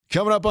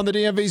Coming up on the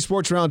DMV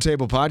Sports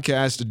Roundtable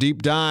podcast, a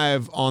deep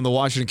dive on the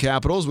Washington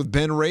Capitals with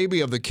Ben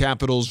Raby of the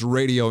Capitals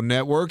Radio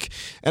Network.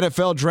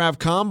 NFL Draft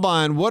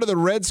Combine, what are the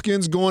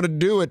Redskins going to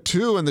do at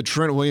 2? And the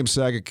Trent Williams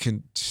saga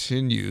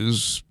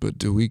continues, but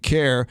do we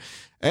care?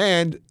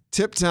 And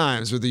tip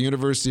times with the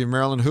University of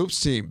Maryland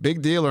Hoops team.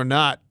 Big deal or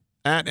not?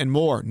 At and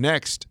more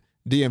next,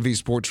 DMV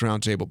Sports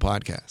Roundtable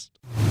podcast.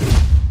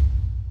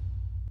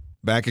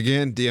 Back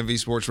again, DMV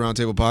Sports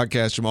Roundtable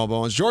podcast. Jamal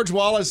Bowens, George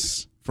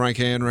Wallace, Frank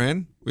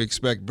Hanran. We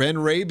expect Ben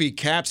Raby,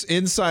 Caps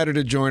insider,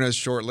 to join us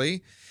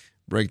shortly.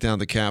 Break down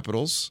the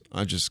Capitals.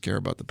 I just care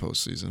about the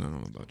postseason. I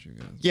don't know about you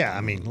guys. Yeah,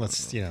 I mean,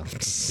 let's be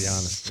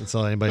honest. That's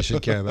all anybody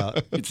should care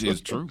about. It's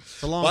true.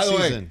 It's a long By the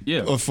season. way,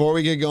 Yeah. Before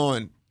we get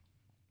going,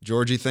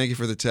 Georgie, thank you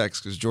for the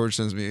text, because George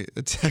sends me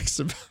a text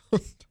about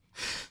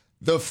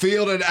the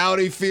field at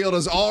Audi Field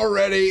is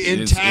already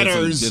in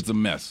tatters. It's a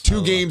mess.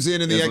 2 games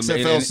in the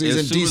XFL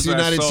season. DC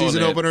United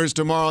season openers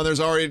tomorrow. And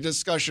there's already a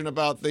discussion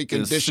about the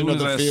condition of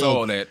the field. As soon as I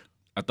saw that,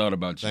 I thought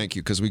about you. Thank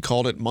you, because we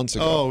called it months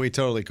ago. Oh, we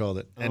totally called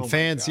it. And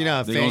fans, They're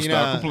going to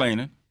start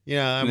complaining.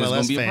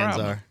 MLS fans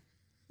are.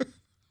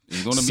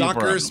 It's going to be a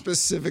problem.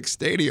 Soccer-specific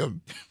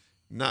stadium.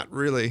 Not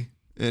really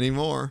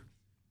anymore.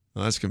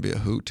 Well, that's going to be a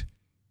hoot.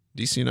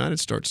 DC United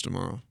starts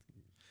tomorrow.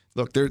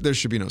 Look, there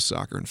should be no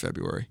soccer in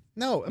February.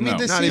 No, I mean,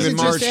 this not season even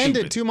March. just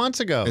ended 2 months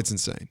ago. It's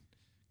insane.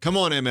 Come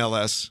on,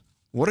 MLS.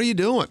 What are you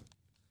doing?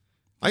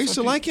 I used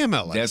to like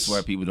MLS. That's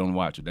why people don't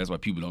watch it. That's why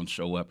people don't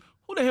show up.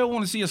 Who the hell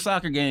want to see a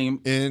soccer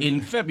game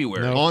in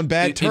February? On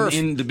bad turf.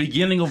 In the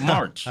beginning of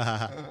March.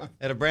 At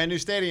a brand new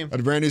stadium. At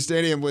a brand new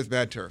stadium with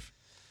bad turf.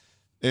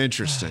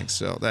 Interesting.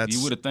 So that's.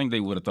 You would have think they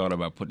would have thought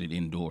about putting it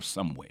indoors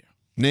somewhere.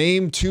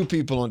 Name 2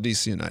 people on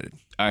DC United.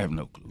 I have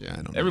no clue. Yeah, I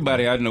don't know.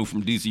 Everybody I know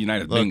from DC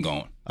United been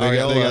gone. They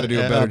got to do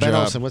a better Ben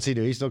job. Olsen, what's he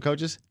do? He still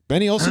coaches?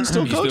 Benny Olsen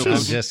still He still coaches?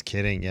 coaches. I'm just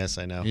kidding. Yes,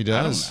 I know. He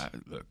does.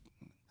 Look,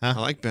 I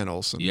like Ben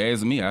Olsen. you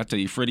ask me, I tell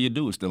you, Freddie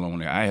Adu is still on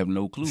there. I have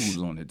no clue who's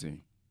on that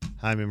team.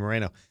 Jaime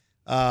Moreno.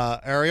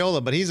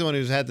 Areola, but he's the one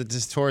who's had to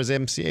just tore his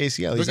ACL. He's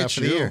Look out at for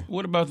the you. year.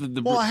 What about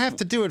the Well, I have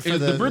to do it for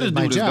the British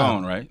my dude is job.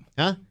 gone, right?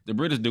 Huh? The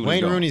British dude Wayne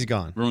is gone. Rooney's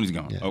gone. Rooney's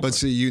gone. Yeah. Okay. But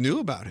see, you knew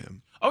about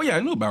him. Oh, yeah, I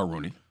knew about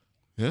Rooney.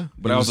 Yeah.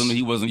 But I also knew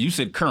he wasn't. You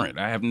said current.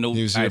 I have no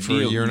He was here idea for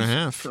a year and a who's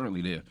half.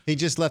 Currently there. He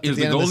just left Is at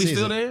the the end of the goalie season.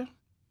 still there?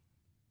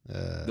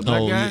 The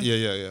black guy?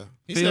 Yeah.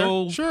 He's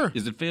Phil? there. Sure.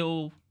 Is it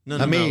Phil? No,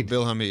 Hamid.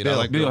 Bill Hamid. Bill. I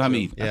like Bill too.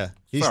 Hamid. Yeah,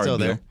 he's Sorry, still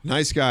Bill. there.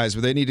 Nice guys,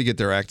 but they need to get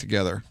their act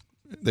together.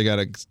 They got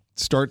to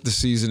start the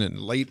season in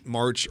late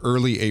March,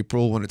 early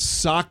April when it's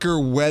soccer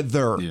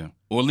weather. Yeah.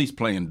 Or at least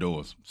play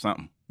indoors.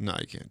 Something. No,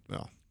 you can't.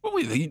 Well,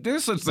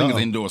 There's such thing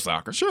as indoor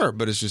soccer. sure,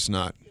 but it's just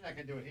not. You're not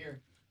going to do it here.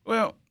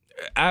 Well,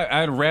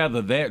 I'd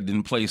rather that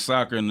than play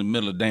soccer in the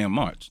middle of damn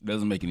March.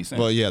 Doesn't make any sense.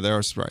 Well, yeah, there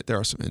are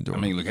some indoor. I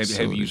mean, look, have you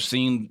facilities.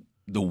 seen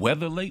the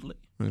weather lately?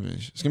 I mean,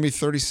 it's going to be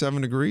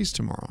 37 degrees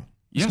tomorrow.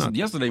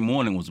 Yesterday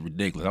morning was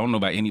ridiculous. I don't know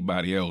about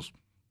anybody else.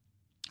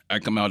 I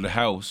come out of the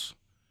house,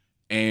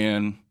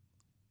 and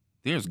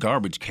there's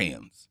garbage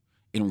cans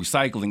and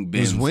recycling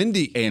bins. It was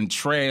windy. And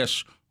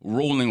trash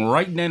rolling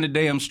right down the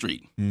damn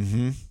street.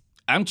 Mm-hmm.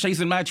 I'm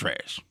chasing my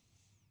trash.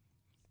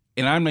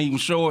 And I'm not even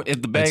sure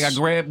if the bag I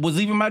grabbed was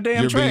even my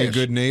damn You're trash. being a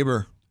good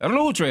neighbor. I don't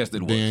know what trash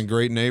that was. Being a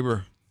great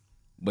neighbor.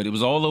 But it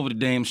was all over the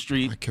damn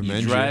street. I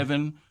commend You're you.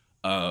 driving,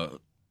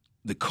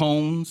 the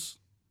cones,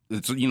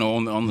 it's on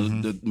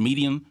the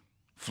median,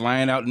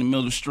 flying out in the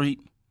middle of the street.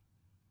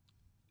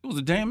 It was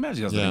a damn mess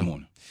yesterday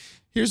morning.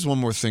 Here's one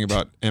more thing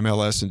about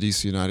MLS and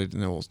DC United,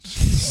 and then we'll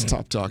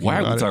stop talking Why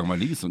about are we it. talking about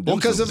these? Well,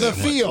 because of the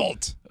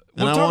field.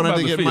 And We'll I talk wanted about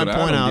to the get my field. I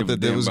point don't out give a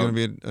that there damn was going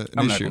to about- be an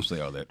I'm not issue. going to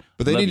say all that.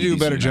 But they Love need to you, do a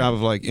better DC job United.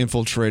 of like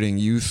infiltrating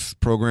youth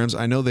programs.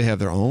 I know they have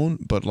their own,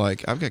 but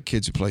like I've got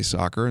kids who play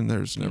soccer, and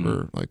there's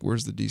never like,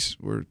 where's the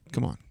DC?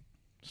 Come on,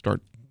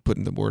 start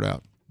putting the word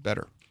out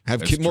better.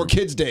 Have That's more true.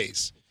 kids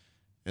days,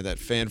 and that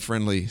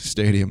fan-friendly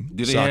stadium,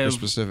 Do they soccer have-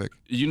 specific.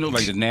 You know,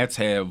 like the Nats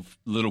have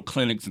little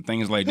clinics and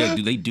things like that. Yeah.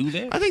 Do they do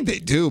that? I think they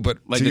do, but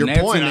Like to the your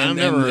Nats point, and, I've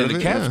never heard and of the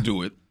it. Cats Yeah.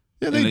 do it.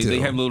 Yeah, And they do. They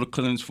have little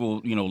clinics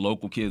for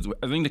local kids.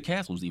 I think the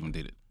Castles even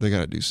did it. They got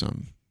to do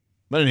something.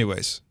 But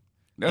anyways,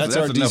 that's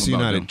our enough DC about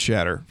United them.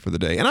 chatter for the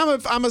day. And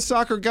I'm a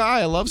soccer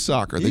guy. I love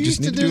soccer. They You just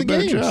used need to to do do a the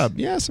better games. job.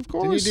 Yes, of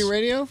course. Didn't you do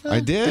radio? For that? I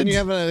did. Didn't you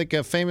have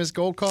a famous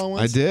gold call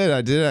once?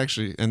 I did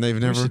actually, and they've We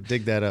never. should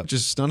dig that up.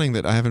 Just stunning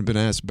that I haven't been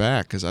asked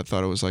back because I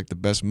thought it was like the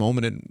best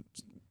moment in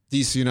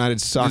DC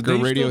United soccer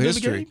Dave radio still do the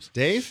history. games?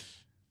 Dave?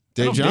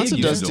 Dave know Johnson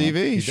Dave does used to do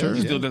TV. He Sure. does,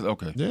 He yeah. still does?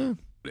 Okay. Yeah.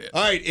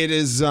 All right. It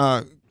is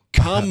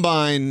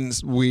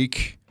Combines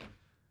week.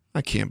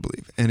 I can't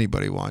believe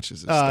anybody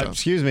watches this stuff.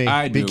 Excuse me.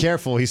 I Be do.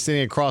 careful. He's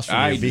sitting across from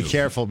I you. Be do.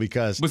 careful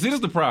because But see, this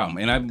is the problem.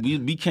 And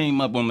we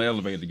came up on the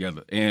elevator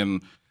together.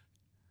 And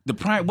the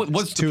prime,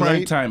 what's the too prime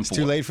late. time It's for?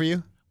 too late for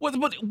you. What,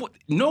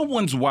 no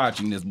one's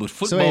watching this, but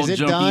So football is it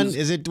junkies.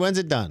 done? When's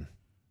it done?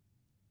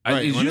 It's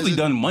When is usually it-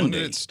 done When Monday.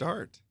 did it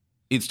start?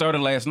 It started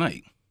last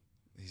night.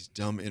 These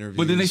dumb interviews.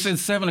 But then they said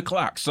 7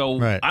 o'clock. So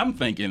Right. I'm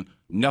thinking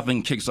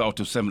nothing kicks off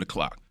till 7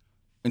 o'clock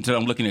until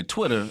I'm looking at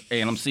Twitter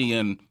and I'm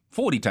seeing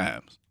 40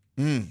 times.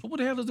 So what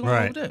the hell is going on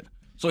Right. with that?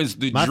 So it's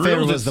the My drills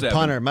favorite at was the 7.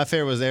 punter. My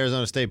favorite was the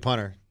Arizona State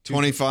punter.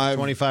 25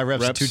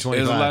 reps, There's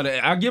 225. a lot of.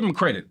 I give him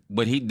credit,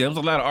 but there was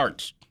a lot of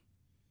arch.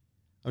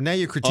 Oh, now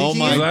you're critiquing. Oh,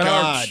 my him?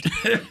 God.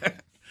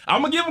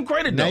 I'm gonna give him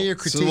credit though. Now you're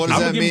critiquing. So what does I'm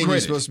that gonna give him mean? You're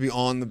credit. supposed to be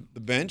on the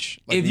bench?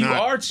 Like If you not-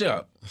 arch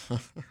up,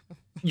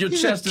 your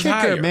He's chest a is kicker,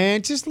 higher.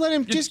 man. Just let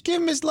him. Just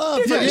give him his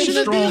love. Yeah, Fucking he's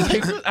let him strong do that.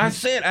 kicker. I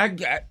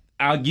said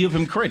I'll give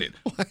him credit,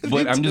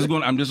 but I'm just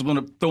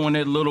gonna throw in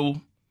that little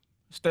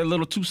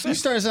 2 You cents.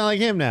 starting to sound like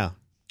him now.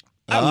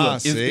 Ah,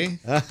 Look, see?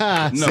 No, See?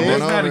 that's Going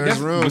not. over his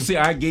room. But see,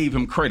 I gave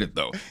him credit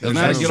though. That's not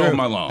That's to get true. off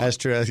my lawn. That's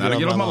true. That's not to get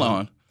get off off my my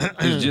lawn.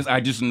 It's just I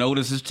just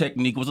noticed his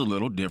technique was a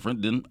little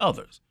different than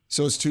others.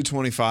 So it's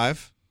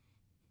 225,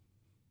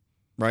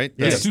 right?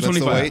 Yeah, That's the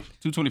 225. weight?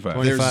 25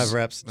 225. There's-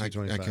 reps. I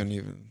 225. couldn't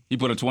even. He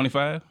put a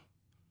 25.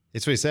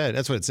 That's what he said.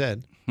 That's what it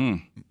said.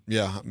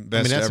 Yeah,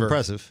 best that's ever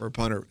impressive. for a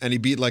punter, and he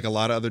beat like a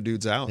lot of other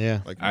dudes out.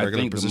 Yeah. like I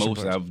regular think the position most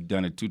players. I've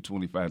done at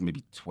 225,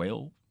 maybe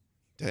 12.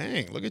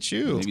 Dang, look at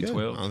you. Maybe Good.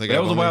 12. I don't think That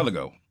I've was a only- while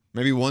ago.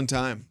 Maybe one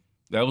time.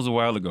 That was a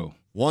while ago.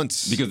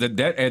 Once. Because at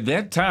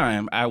that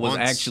time, I was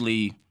Once.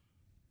 actually,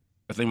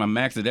 I think my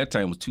max at that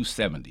time was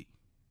 270.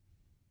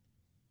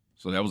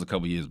 So that was a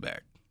couple years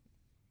back.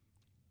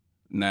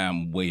 Now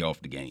I'm way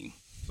off the game.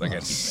 So I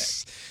got to be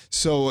back.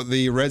 So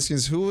the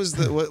Redskins, who was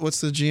the what's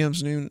the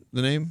GM's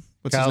name?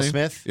 What's Kyle his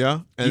name? Smith.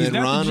 Yeah. And He's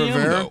then not Ron the GM,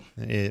 Rivera.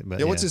 though.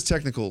 Yeah, What's his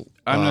technical?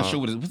 I'm not sure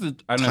what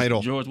I'm title.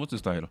 not, George, what's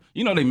his title?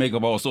 You know they make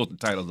up all sorts of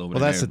titles over Well,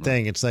 there. that's the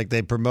thing. It's like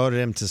they promoted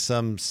him to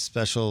some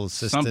special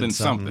assistant.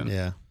 Something.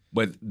 Yeah.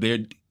 But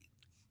they're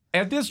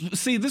at this.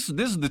 See, this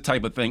is the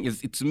type of thing.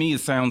 To me, it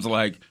sounds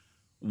like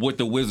what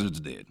the Wizards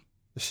did.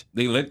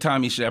 They let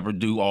Tommy Shepard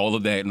do all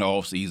of that in the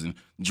offseason,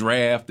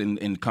 draft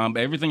and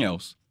combat everything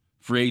else,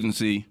 free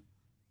agency,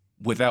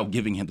 without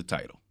giving him the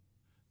title.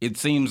 It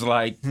seems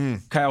like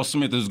Kyle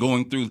Smith is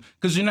going through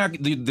because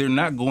they're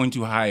not going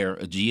to hire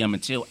a GM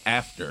until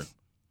after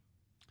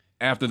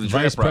the draft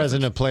Vice process.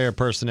 president of player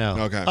personnel.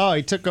 Okay. Oh,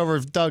 he took over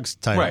Doug's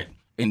title. Right,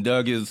 and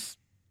Doug is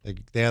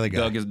The other guy.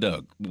 Doug is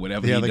Doug.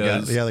 Whatever the he other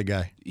does, guy. The other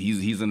guy.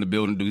 he's in the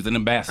building. He's an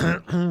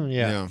ambassador.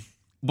 Yeah.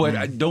 But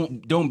I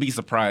don't be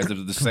surprised if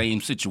it's the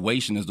same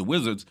situation as the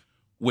Wizards,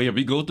 where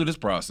we go through this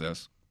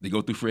process, they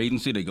go through free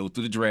agency, they go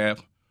through the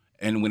draft,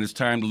 and when it's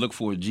time to look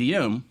for a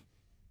GM,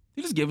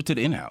 they just give it to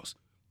the in-house.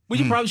 Well,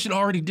 you probably should have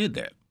already did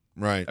that.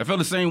 Right. I felt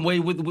the same way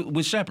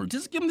with Shepard.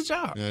 Just give him the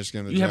job. Yeah, just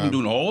give him the you have job. him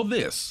doing all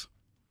this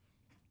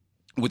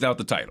without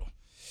the title.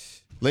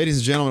 Ladies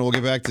and gentlemen, we'll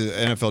get back to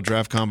NFL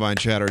Draft Combine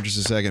chatter in just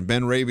a second.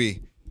 Ben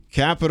Raby,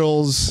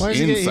 Capitals. Why does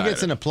he Insider.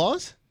 gets an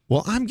applause?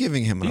 Well, I'm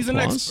giving him an He's an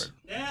applause. expert.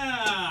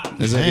 Yeah.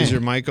 Is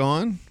your mic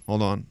on?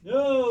 Hold on.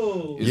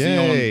 No. Is he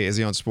Yay. Is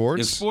he on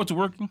sports? Is sports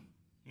working?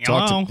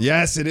 Hello.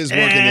 Yes, it is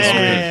working this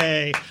week.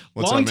 Hey.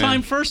 What's up, Long man?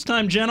 time, first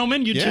time,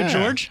 gentlemen. You Yeah. too,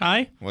 George.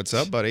 Hi. What's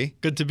up, buddy?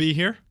 Good to be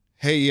here.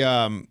 Hey,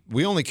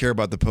 we only care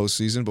about the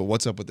postseason, but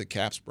what's up with the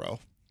Caps, bro?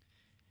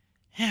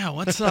 Yeah,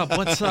 what's up?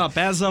 What's up?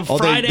 As of Oh,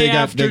 Friday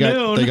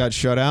afternoon. They got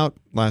shut out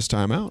last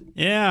time out.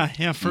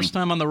 Yeah, first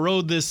time on the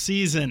road this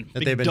season. That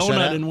Big they've been shut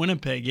donut out? in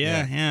Winnipeg.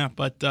 Yeah.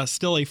 But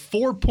still a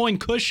 4-point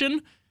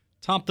cushion,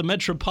 top the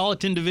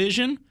Metropolitan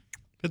Division.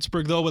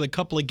 Pittsburgh, though, with a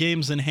couple of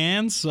games in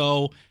hand.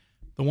 So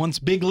the once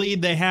big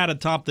lead they had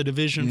atop the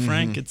division,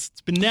 Frank, it's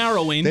been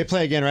narrowing. They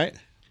play again, right?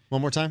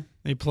 One more time?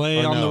 They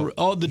play Oh, on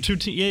no. the two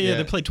teams. Yeah, Yeah.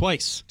 they play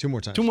twice. Two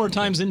more times. Two more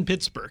times in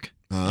Pittsburgh.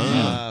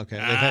 Okay. They've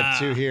had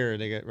two here.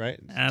 They get right?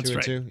 That's two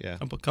right. and two? Yeah.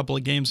 Couple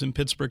of games in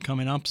Pittsburgh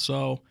coming up.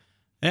 So,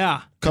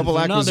 yeah. Couple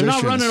they're not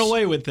acquisitions. running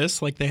away with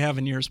this like they have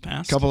in years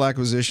past. Couple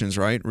acquisitions,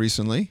 right?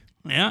 Recently.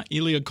 Yeah,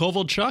 Ilya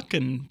Kovalchuk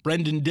and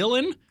Brendan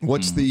Dillon.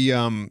 What's the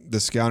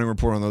scouting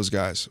report on those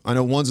guys? I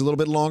know one's a little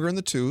bit longer in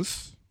the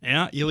tooth.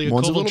 Yeah, Ilya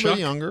One's a Kovalchuk. little bit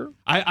younger.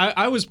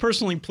 I was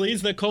personally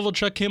pleased that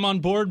Kovalchuk came on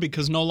board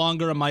because no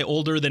longer am I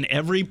older than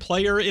every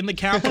player in the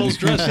Capitals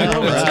dressing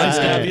room. It's nice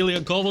to have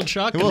Ilya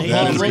Kovalchuk. We'll and that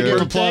Hayden's is give good. him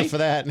birthday. applause for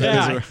that.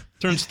 Yeah,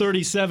 turns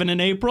 37 in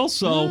April,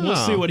 so we'll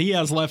see what he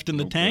has left in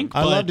the tank.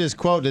 I but- loved his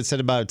quote that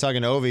said about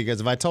talking to Ovi because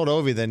if I told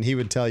Ovi, then he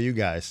would tell you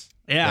guys.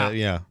 Yeah.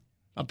 Yeah.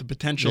 About the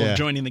potential Yeah. of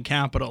joining the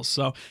Capitals.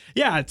 So,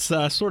 yeah, it's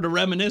sort of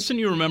reminiscent.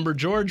 You remember,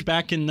 George,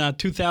 back in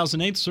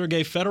 2008,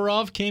 Sergei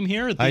Fedorov came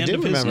here at the I end do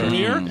of his remember.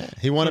 career.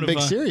 He won a Sort big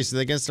of, series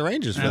against the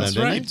Rangers for them, That's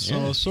didn't right. he?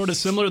 So sort of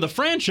similar. The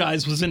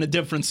franchise was in a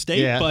different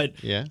state, Yeah,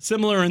 but yeah.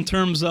 similar in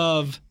terms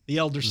of the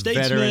elder Veteran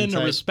statesman, a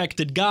type.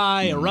 respected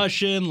guy, a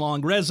Russian,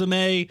 long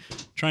resume,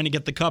 trying to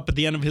get the cup at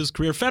the end of his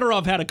career.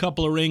 Fedorov had a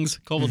couple of rings.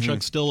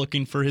 Kovalchuk still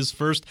looking for his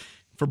first.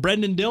 For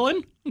Brendan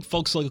Dillon,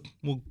 folks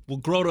will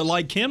grow to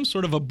like him,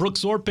 sort of a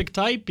Brooks Orpik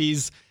type.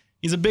 He's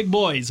a big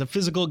boy. He's a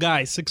physical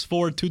guy,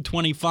 6'4",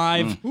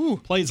 225.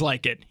 Plays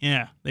like it.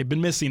 Yeah, they've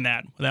been missing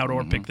that without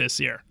Orpik this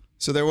year.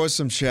 So there was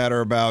some chatter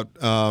about,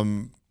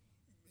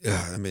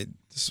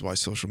 this is why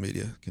social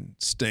media can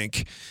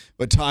stink,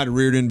 but Todd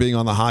Reardon being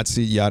on the hot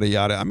seat, yada,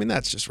 yada. I mean,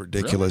 that's just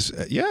ridiculous.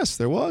 Yes,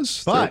 there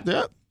was. But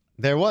yeah.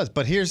 there was.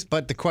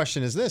 But the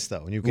question is this,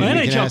 though. And you can, Well,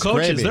 you can NHL ask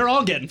coaches, Raby. they're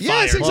all getting fired.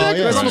 Yes, exactly. Well,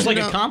 yeah. It's almost Right.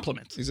 like a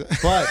compliment.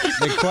 But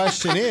the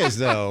question is,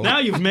 though, Now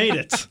you've made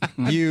it.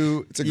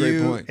 you It's a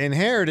great point.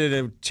 inherited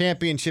a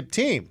championship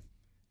team.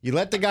 You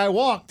let the guy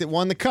walk that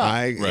won the cup.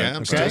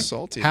 I'm still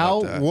salty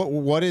about that.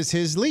 What is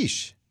his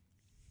leash?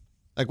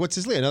 Like, what's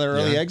his leash? Another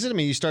early exit? I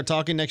mean, you start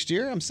talking next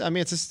year? It's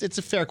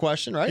a fair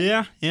question, right?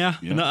 Yeah.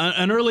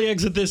 An early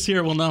exit this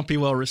year will not be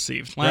well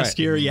received. Last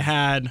year you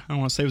had, I don't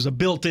want to say it was a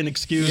built-in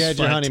excuse. You had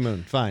your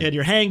honeymoon, fine. You had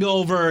your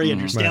hangover, you had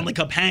your Stanley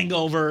Cup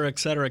hangover, et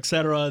cetera, et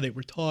cetera. They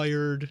were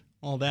tired,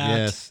 all that.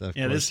 Yes, of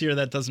course. This year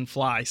that doesn't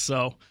fly.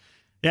 So,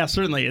 yeah,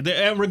 certainly.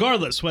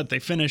 Regardless, what they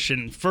finish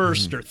in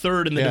first or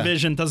third in the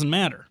division, doesn't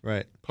matter.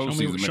 Right.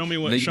 Show me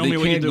what they you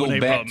do can't in go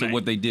back April, to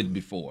what they did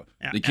before.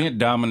 They can't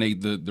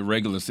dominate the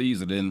regular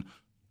season and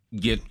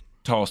get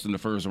tossed in the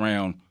first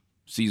round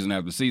season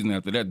after season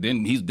after that.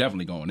 Then he's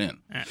definitely going in.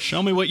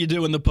 Show me what you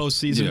do in the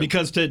postseason,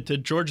 because to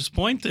George's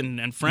point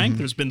and Frank,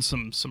 there's been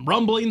some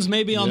rumblings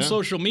maybe on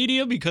social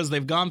media because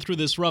they've gone through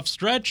this rough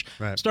stretch.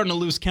 Right. Starting to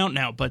lose count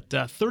now, but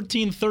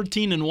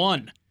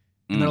 13-13-1.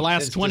 In their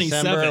last Since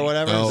 27 December or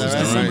whatever.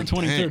 December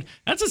 23rd.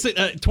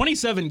 That's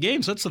 27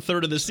 games. That's a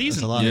third of the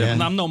season. That's a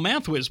lot, I'm no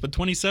math whiz, but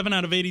 27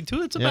 out of 82.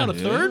 That's about a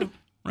third.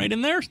 Right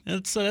in there.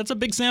 That's a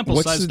big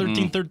sample size.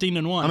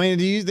 13-13-1. I mean,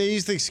 they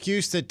use the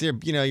excuse that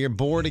you're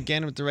bored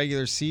again with the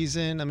regular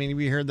season. I mean,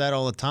 we heard that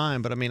all the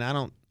time, but I mean,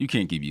 You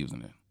can't keep using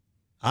that.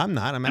 I'm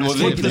not. I'm Well,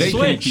 asking. they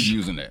can't keep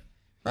using that.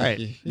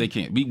 Right. They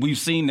can't. We've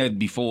seen that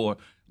before.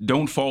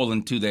 Don't fall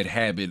into that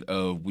habit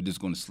of we're just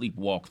going to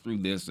sleepwalk through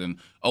this and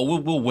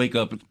we'll wake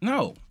up.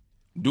 No,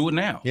 do it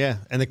now. Yeah,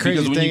 and the crazy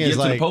because when thing you get is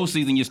to like the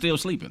postseason, you're still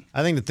sleeping.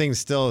 I think the thing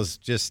still is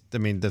just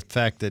the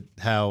fact that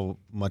how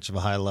much of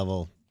a high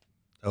level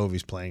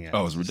Ovi's playing at.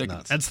 Oh, it's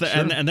ridiculous. That's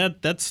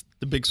that's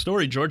the big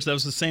story, George. That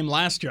was the same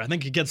last year. I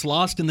think it gets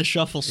lost in the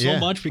shuffle so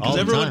much because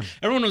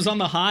everyone was on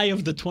the high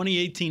of the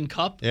 2018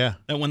 Cup. Yeah.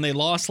 That when they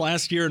lost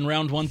last year in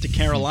round 1 to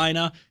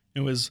Carolina,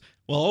 it was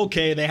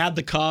okay. They had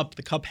the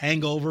cup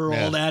hangover,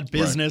 all that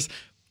business.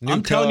 Right.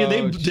 I'm telling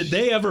you, did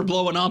they ever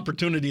blow an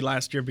opportunity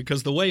last year?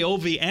 Because the way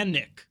Ovi and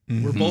Nick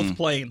were both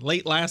playing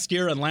late last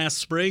year and last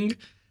spring,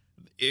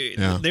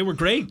 they were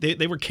great.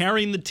 They were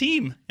carrying the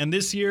team, and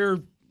this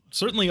year.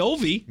 Certainly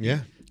Ovi.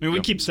 Yeah. I mean, we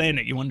keep saying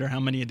it. You wonder how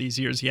many of these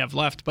years you have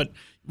left. But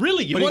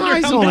really, you But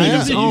wonder how many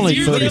of these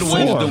years you have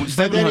left.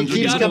 But then he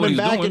keeps coming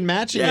back and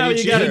matching it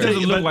each year. It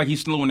doesn't look like he's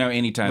slowing out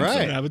anytime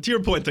soon. Yeah, but to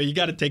your point, though, you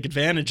got to take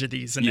advantage of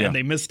these. And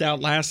they missed out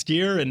last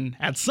year. And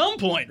at some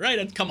point, right?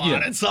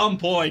 At some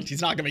point,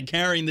 he's not going to be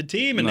carrying the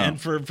team.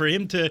 And for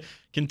him to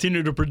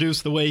continue to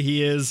produce the way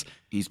he is,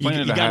 he's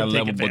playing at a high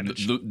level, but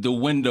the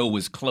window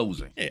is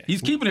closing. Yeah.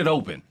 He's keeping it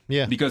open.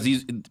 Yeah. Because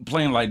he's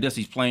playing like this.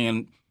 He's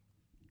playing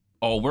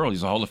all world.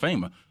 He's a Hall of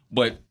Famer.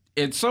 But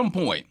at some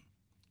point,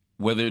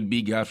 whether it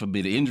be, God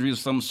forbid, an injury of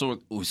some sort,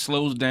 or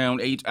slows down,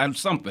 age,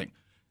 something,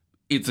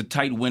 it's a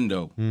tight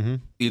window. Mm-hmm.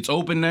 It's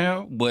open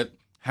now, but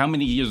how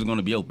many years are going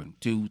to be open?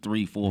 2,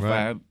 3, 4,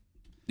 5?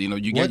 You know,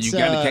 you got to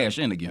cash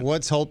in again.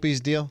 What's Holtby's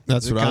deal?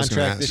 That's what I was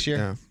going to ask. This year?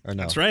 Yeah. Or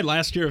no? That's right.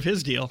 Last year of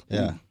his deal.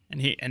 Yeah.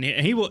 And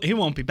he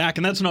won't be back,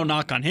 and that's no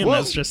knock on him.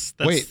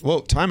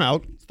 Whoa. Time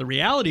out. The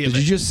reality of it.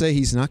 Did you just say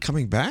he's not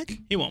coming back?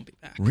 He won't be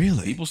back.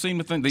 Really? People seem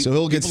to think so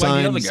he'll get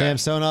signed. Like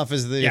Samsonov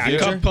is the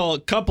future? A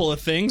couple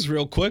of things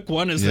real quick.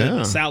 One is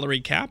the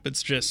salary cap.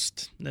 It's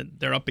just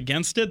that they're up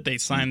against it. They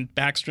signed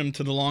Backstrom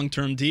to the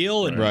long-term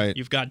deal, and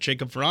you've got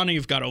Jacob Vrana,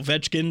 you've got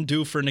Ovechkin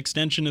due for an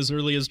extension as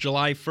early as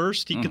July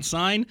 1st. He could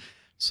sign.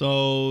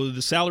 So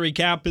the salary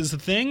cap is a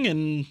thing,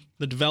 and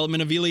the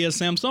development of Ilya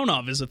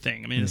Samsonov is a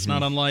thing. I mean, it's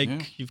not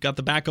unlike you've got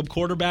the backup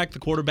quarterback, the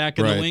quarterback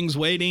in the wings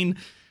waiting.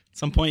 At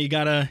some point, you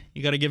gotta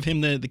give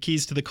him the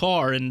keys to the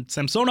car. And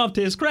Samsonov,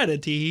 to his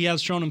credit, he has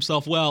shown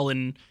himself well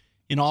in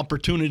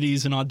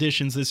opportunities and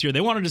auditions this year. They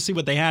wanted to see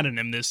what they had in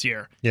him this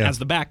year as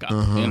the backup.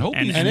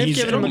 And they've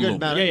given him a good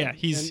amount. Yeah.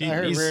 I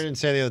heard Reardon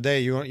say the other day,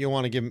 you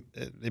want to give him.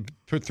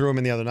 They threw him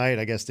in the other night.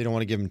 I guess they don't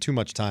want to give him too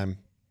much time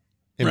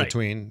in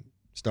between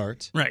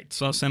starts. Right.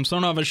 So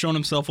Samsonov has shown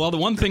himself well. The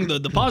one thing, the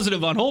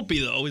positive on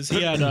Holtby, though, is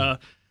he had a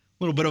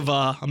little bit of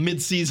a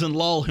mid-season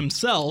lull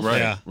himself. Right.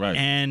 Yeah. Right.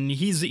 And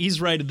he's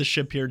righted the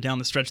ship here down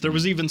the stretch. There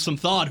was even some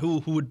thought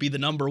who would be the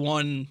number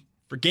one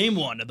for game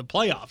 1 of the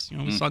playoffs. You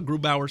know, we saw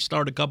Grubauer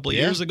start a couple of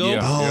years ago.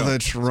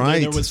 That's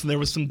right. So there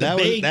was some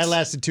debate. That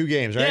lasted 2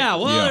 games, right? Yeah,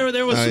 well,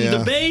 there was some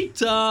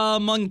debate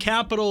among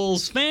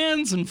Capitals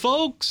fans and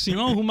folks,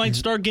 who might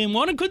start game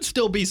 1. It could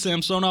still be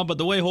Samsonov, but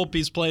the way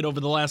Holtby's played over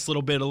the last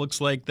little bit, it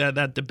looks like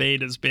that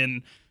debate has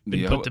been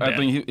put to bed. I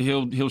think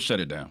he'll shut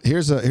it down.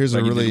 Here's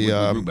a really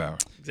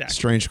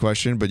strange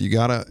question, but you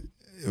gotta.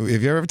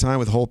 If you ever have time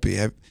with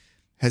Holtby,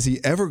 has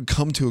he ever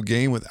come to a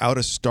game without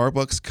a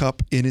Starbucks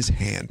cup in his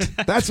hand?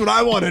 That's what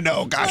I want to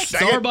know. Gosh,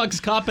 Starbucks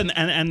cup and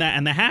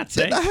the hats.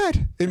 The hat.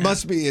 It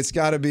must be. It's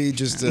got to be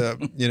just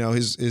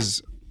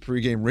his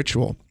pregame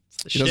ritual.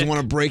 He doesn't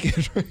want to break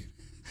it.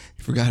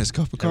 He forgot his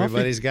cup of coffee.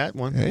 Everybody's got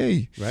one.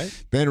 Hey,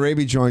 right. Ben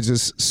Raby joins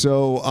us.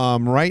 So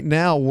right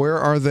now, where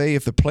are they?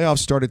 If the playoffs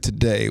started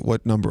today,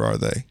 what number are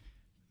they?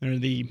 They're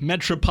the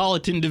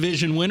Metropolitan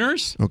Division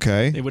winners.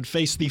 Okay. They would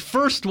face the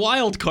first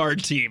wild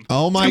card team.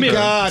 Oh, my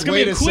God. It's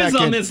going to be a quiz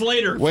on this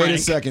later, Wait Frank. a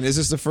second. Is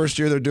this the first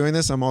year they're doing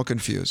this? I'm all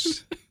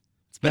confused.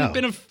 It's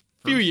been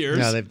Few years.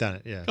 No, they've done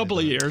it. Yeah, couple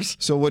of years.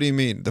 So what do you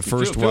mean? The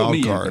first Fill wild me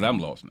in, card? 'cause I'm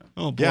lost now.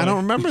 Oh boy. Yeah, I don't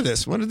remember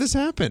this. When did this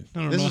happen? I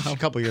don't This know was how. a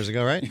couple years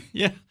ago, right?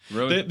 Yeah.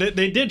 Really?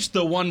 They ditched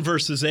the 1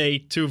 versus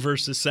 8, 2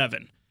 versus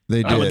 7.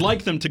 They did. I would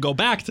like them to go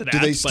back to that. Do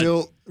they but-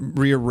 still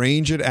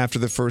rearrange it after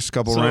the first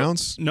couple So,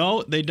 rounds?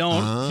 No, they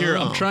don't. Oh. Here,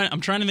 I'm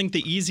trying to think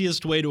the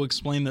easiest way to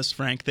explain this,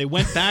 Frank. They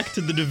went back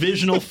to the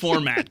divisional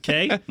format,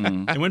 okay?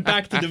 They went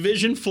back to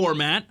division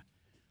format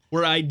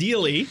where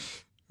ideally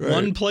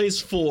one plays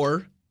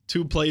 4,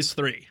 2 plays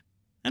 3.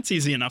 That's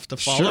easy enough to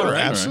follow, Sure,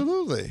 right?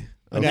 absolutely.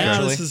 Okay.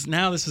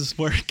 Now this is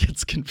where it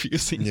gets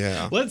confusing.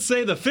 Yeah. Let's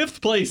say the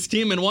 5th place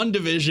team in one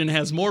division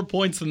has more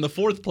points than the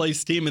 4th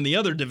place team in the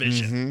other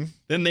division.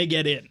 Then they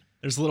get in.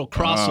 There's a little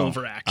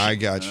crossover action. I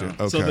got you.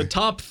 Okay. So the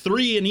top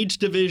 3 in each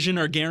division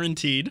are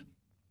guaranteed,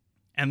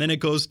 and then it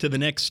goes to the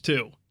next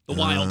 2, the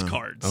wild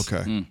cards.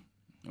 Okay.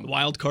 The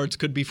wild cards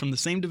could be from the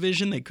same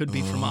division. They could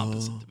be from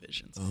opposite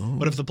divisions.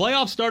 But if the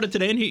playoffs started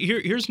today, and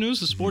here's news,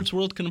 the sports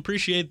world can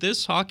appreciate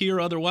this, hockey or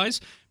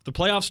otherwise. If the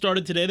playoffs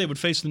started today, they would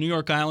face the New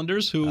York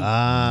Islanders, who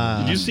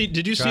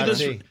did you see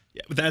this?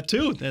 Yeah, that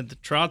too, the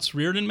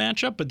Trotz-Reardon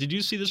matchup. But did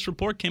you see this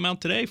report came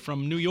out today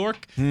from New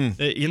York?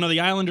 The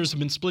Islanders have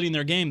been splitting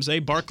their games,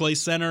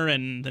 Barclays Center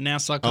and the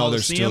Nassau Coliseum. Oh, they're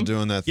still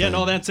doing that thing. Yeah,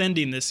 no, that's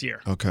ending this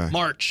year. Okay.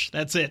 March,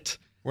 that's it.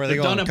 Where are they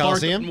going,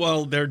 Coliseum?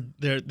 Well, they've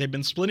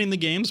been splitting the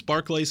games,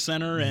 Barclays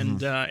Center and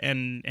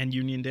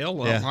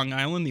Uniondale, Long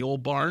Island, the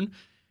old barn.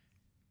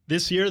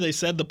 This year, they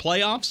said the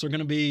playoffs are going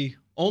to be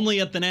only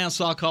at the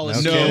Nassau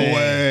Coliseum. No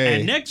way.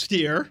 And next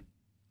year,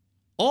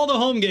 all the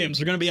home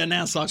games are going to be at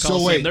Nassau Coliseum.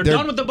 So wait, they're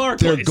done with the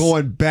Barclays. They're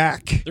going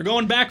back. They're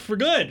going back for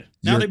good.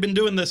 Now they've been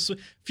doing this. A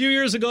few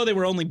years ago, they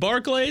were only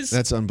Barclays.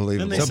 That's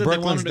unbelievable. Then they said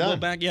Brooklyn's they wanted to done. go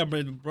back. Yeah,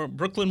 but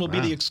Brooklyn will be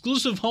the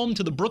exclusive home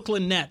to the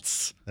Brooklyn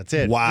Nets. That's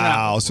it.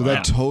 Wow. So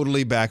that Yeah.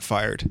 totally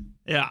backfired.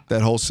 Yeah.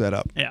 That whole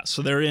setup. Yeah,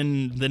 so they're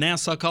in the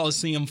Nassau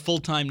Coliseum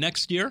full-time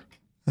next year.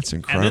 That's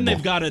incredible. And then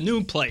they've got a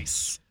new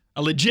place,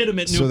 a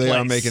legitimate new so place. they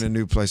are making a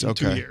new place. in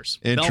Okay. 2 years.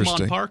 Interesting.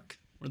 Belmont Park,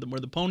 where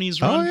the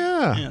ponies run. Oh,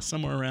 yeah. Yeah,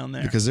 somewhere around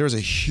there. Because there was a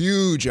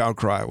huge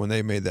outcry when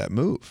they made that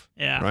move.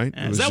 yeah. Right?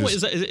 Yeah. It Is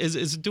was that just-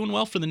 is it doing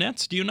well for the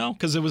Nets? Do you know?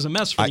 Because it was a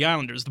mess for the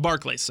Islanders, the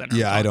Barclays Center.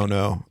 Yeah, I don't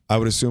know. I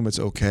would assume it's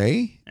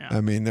okay. Yeah.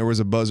 I mean, there was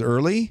a buzz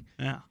early,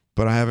 Yeah.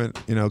 but I haven't,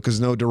 because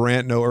no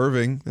Durant, no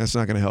Irving. That's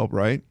not going to help,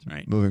 right?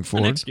 Right. Moving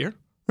forward. Next year.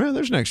 Yeah,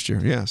 there's next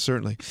year. Yeah,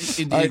 certainly.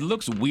 It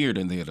looks weird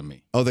in there to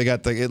me. Oh, they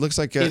got it looks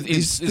like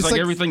It's like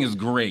everything is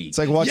gray. It's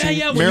like watching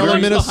Yeah, when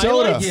Maryland, you watch the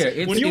Minnesota. highlights- Yeah,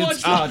 it's- when you it's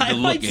watch the odd to look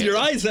highlights, at. your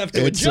eyes have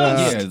to It's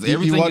adjust. Yeah, you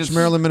everything watch is-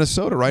 Maryland,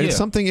 Minnesota, right? It's Yeah.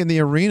 something in the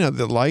arena,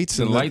 the lights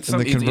The and lights, the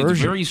it's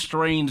conversion. very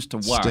strange to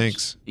watch.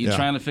 Stinks. You're Yeah.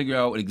 trying to figure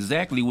out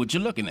exactly what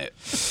you're looking at.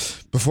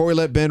 Before we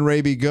let Ben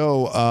Raby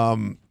go,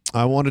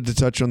 I wanted to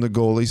touch on the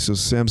goalie. So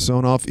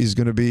Samsonov is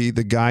going to be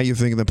the guy you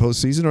think in the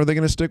postseason, or are they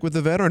going to stick with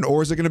the veteran?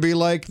 Or is it going to be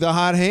like the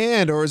hot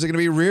hand? Or is it going to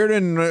be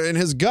Reardon in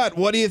his gut?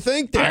 What do you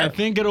think there? I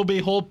think it'll be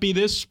Holtby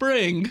this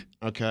spring.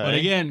 Okay. But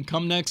again,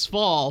 come next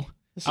fall,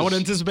 I would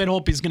anticipate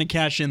Holtby's going to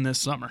cash in this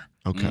summer.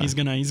 Okay. He's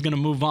gonna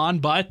move on,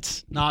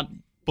 but not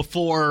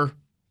before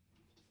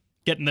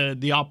getting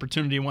the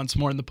opportunity once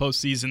more in the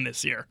postseason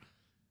this year.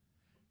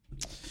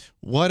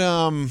 What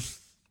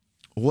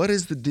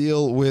is the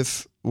deal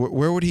with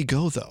where would he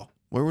go though?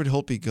 Where would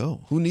Holtby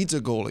go? Who needs a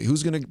goalie?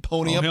 Who's going to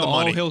pony up the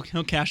money? He'll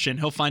cash in.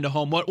 He'll find a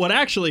home. What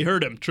actually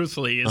hurt him,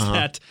 truthfully, is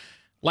that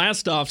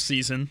last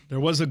offseason there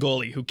was a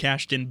goalie who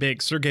cashed in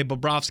big, Sergei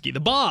Bobrovsky. The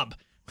Bob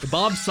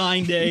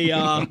signed a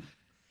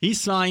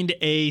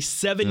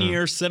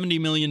 7-year,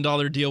 $70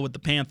 million deal with the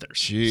Panthers.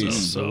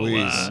 Jeez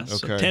Louise.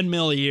 So Okay. $10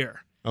 million a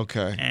year.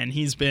 Okay. And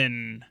he's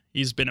been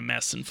a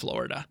mess in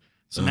Florida.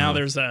 So now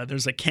there's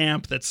a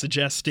camp that's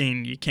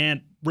suggesting you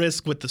can't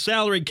risk with the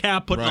salary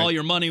cap, putting all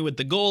your money with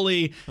the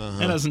goalie.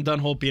 That hasn't done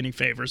Holtby any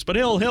favors, but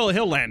he'll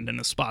land in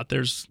a spot.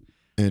 There's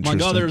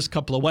among others a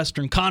couple of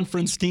Western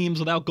Conference teams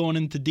without going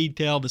into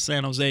detail: the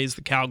San Jose's,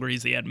 the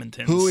Calgarys, the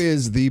Edmontons. Who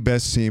is the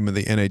best team in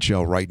the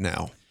NHL right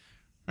now?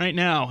 Right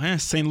now,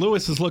 St.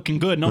 Louis is looking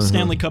good. No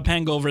Stanley Cup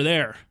hangover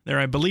there. They're,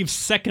 I believe,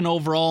 second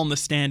overall in the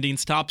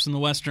standings, tops in the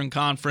Western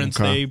Conference.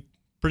 Okay. They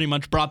pretty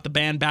much brought the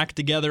band back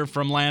together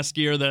from last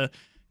year, the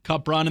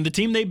Cup run, and the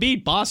team they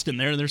beat, Boston,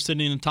 they're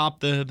sitting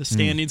atop the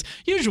standings.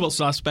 Usual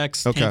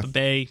suspects, Okay. Tampa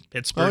Bay,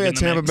 Pittsburgh. Oh yeah, in the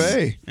Tampa mix.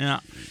 Bay. Yeah.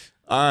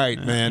 All right,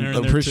 man. they're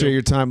there Appreciate too.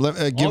 your time.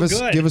 Give us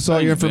all your Thanks,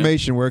 man.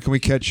 information. Where can we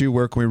catch you?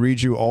 Where can we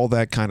read you? All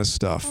that kind of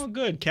stuff. Oh,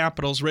 good.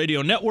 Capitals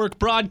Radio Network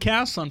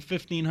broadcasts on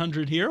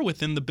 1500 here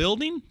within the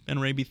building. Ben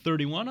Raby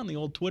 31 on the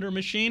old Twitter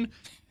machine.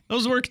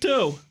 Those work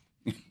too.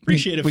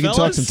 Appreciate it, We can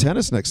fellas. talk some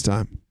tennis next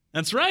time.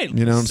 That's right.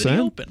 You know what I'm City saying?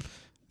 Open.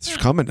 It's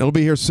coming. It'll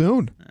be here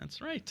soon. That's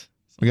right.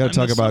 We got to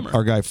Sometime talk this about summer.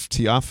 our guy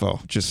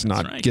Tiafoe just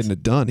not right. getting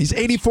it done. He's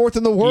 84th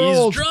in the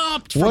world. He's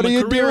dropped from What a are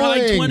you career doing?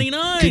 high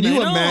 29. Can you I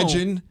know.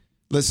 imagine?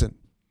 Listen,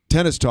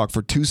 tennis talk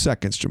for 2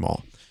 seconds,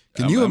 Jamal.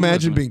 Can you I'm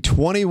imagine listening. being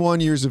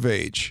 21 years of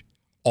age?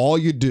 All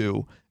you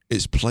do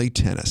is play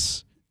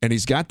tennis, and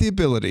he's got the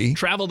ability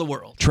Travel the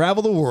world.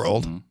 travel the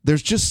world.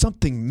 There's just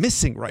something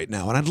missing right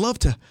now, and I'd love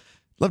to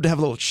have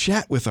a little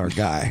chat with our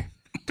guy.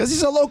 Because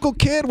he's a local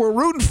kid. We're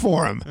rooting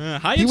for him.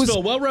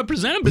 Hyattsville, well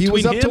represented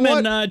between him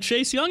and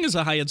Chase Young is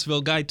a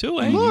Hyattsville guy, too.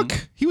 Eh?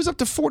 Look, he was up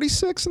to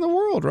 46 in the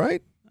world,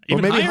 right?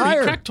 Even or maybe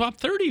higher. He cracked top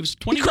 30. He was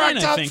 29,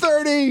 He cracked top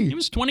 30. He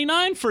was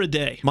 29 for a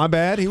day. My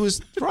bad. He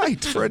was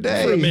right for a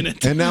day. For a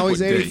minute. And now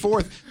he's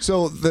 84th.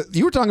 So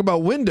you were talking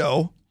about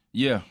window.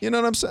 Yeah. You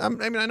know what I'm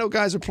saying? I mean, I know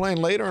guys are playing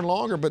later and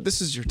longer, but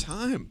this is your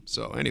time.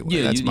 So anyway,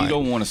 yeah, you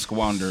don't want to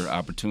squander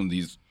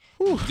opportunities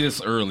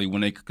this early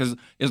because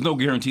there's no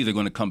guarantee they're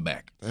going to come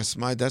back. That's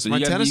my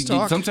tennis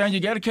talk. Sometimes you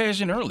got to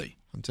cash in early.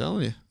 I'm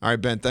telling you. All right,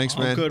 Ben. Thanks,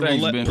 man. Good.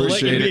 Thanks,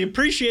 Ben.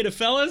 Appreciate it,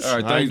 fellas. All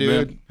right, thanks,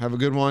 dude. Ben. Have a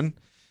good one.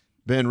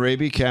 Ben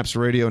Raby, Caps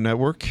Radio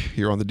Network,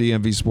 here on the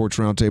DMV Sports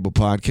Roundtable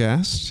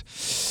podcast.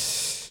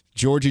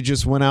 Georgie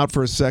just went out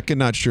for a second,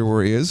 not sure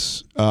where he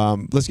is.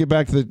 Let's get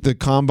back to the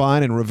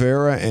Combine, and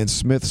Rivera and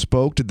Smith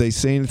spoke. Did they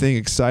say anything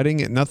exciting?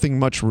 Nothing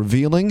much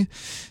revealing.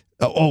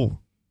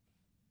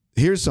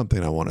 Here's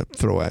something I want to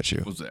throw at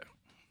you. What's that?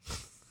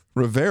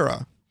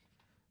 Rivera,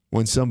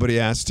 when somebody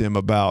asked him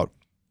about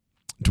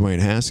Dwayne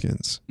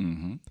Haskins,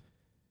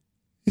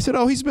 he said,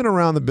 he's been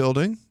around the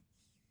building.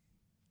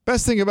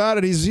 Best thing about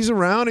it, he's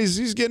around.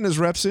 He's getting his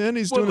reps in.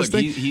 He's doing his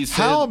thing. He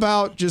said, how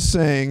about just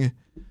saying,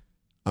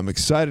 I'm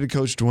excited to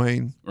coach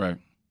Dwayne. Right.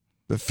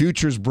 The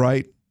future's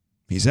bright.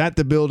 He's at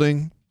the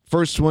building.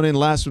 First one in,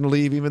 last one to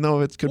leave, even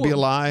though it could be a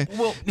lie.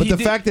 But the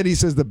fact that he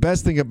says the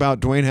best thing about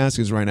Dwayne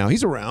Haskins right now,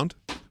 he's around.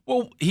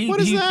 Well,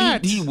 what is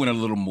that? He went a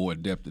little more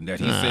adept than that.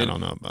 He said, I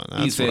don't know about that.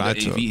 He said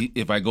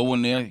if I go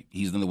in there,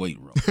 he's in the weight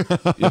room.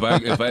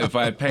 if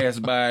I pass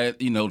by,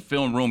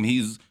 film room,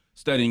 he's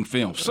studying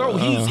film. So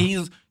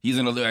he's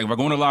in the. If I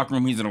go in the locker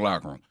room, he's in the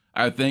locker room.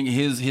 I think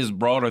his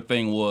broader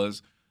thing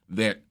was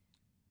that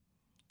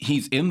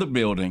he's in the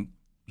building,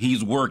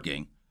 he's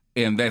working,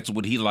 and that's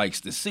what he likes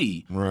to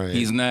see. Right.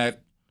 He's not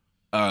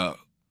on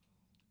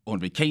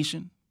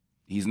vacation.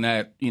 He's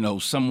not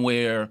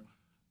somewhere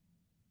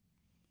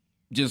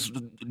just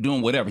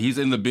doing whatever. He's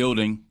in the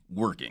building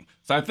working.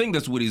 So I think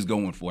that's what he's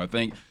going for. I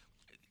think,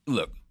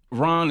 look,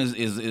 Ron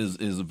is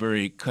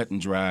very cut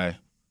and dry,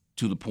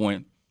 to the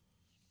point.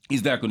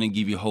 He's not going to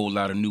give you a whole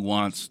lot of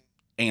nuanced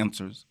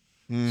answers.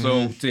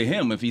 So to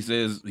him, if he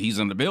says he's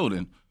in the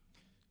building,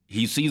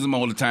 he sees them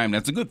all the time.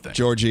 That's a good thing.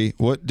 Georgie,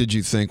 what did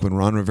you think when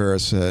Ron Rivera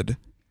said,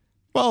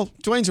 well,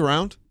 Dwayne's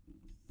around?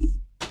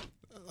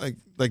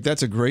 Like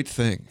that's a great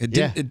thing. It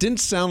didn't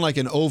sound like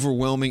an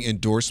overwhelming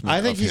endorsement.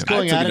 I think he's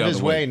going out of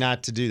his way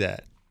not to do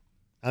that.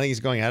 I think he's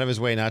going out of his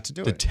way not to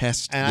do it. To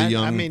test the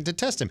young. I mean, to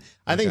test him.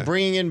 I think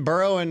bringing in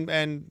Burrow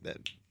and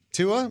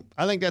Tua,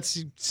 I think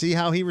that's see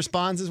how he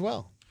responds as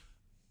well.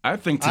 I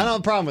think I don't have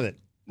a problem with it.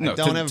 No, I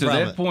don't have a problem to with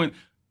that it. point,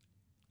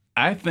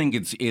 I think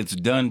it's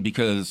done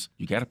because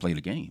you got to play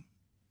the game.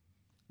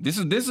 This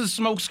is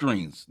smoke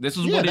screens. This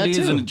is what it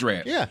is in the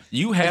draft. Yeah,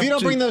 if you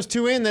don't bring those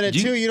two in, then at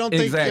 2 you don't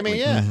think.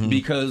 Exactly. I mean,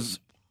 because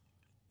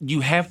you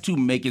have to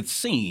make it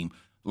seem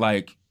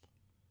like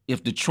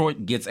if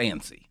Detroit gets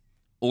antsy,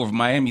 or if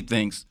Miami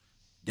thinks,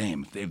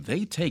 damn, if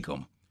they take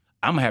them,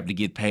 I'm gonna have to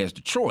get past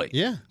Detroit.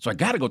 Yeah. So I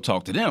got to go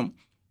talk to them.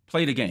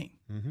 Play the game.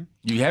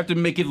 You have to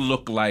make it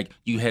look like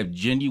you have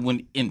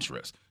genuine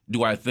interest.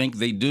 Do I think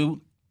they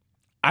do?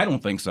 I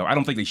don't think so. I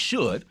don't think they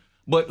should.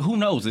 But who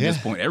knows at this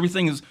point?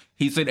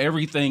 He said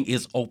everything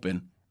is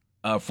open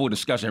for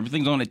discussion.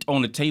 Everything's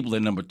on the table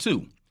at number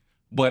 2.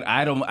 But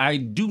I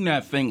do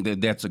not think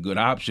that that's a good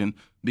option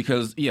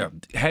because,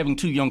 having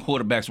 2 young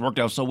quarterbacks worked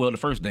out so well the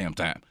first damn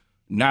time.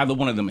 Neither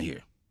one of them are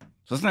here.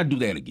 So let's not do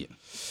that again.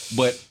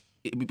 But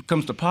it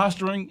comes to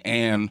posturing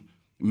and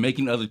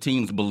making other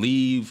teams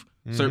believe,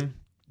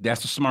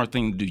 that's a smart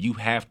thing to do. You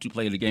have to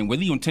play the game,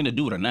 whether you intend to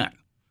do it or not.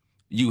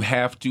 You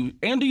have to,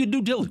 and do your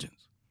due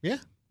diligence. Yeah.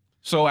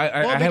 So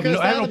I have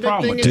no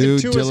problem with due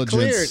that.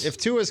 diligence. If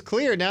Tua is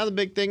cleared, now the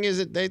big thing is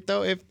that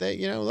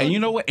look. And you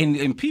know what?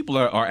 And people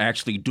are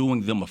actually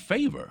doing them a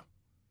favor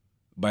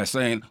by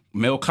saying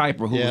Mel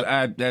Kiper, who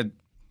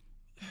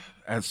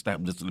I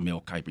stopped listening to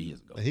Mel Kiper years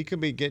ago. He could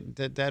be getting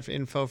that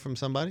info from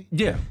somebody.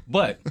 Yeah,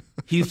 but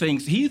he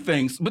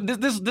thinks. But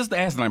this is the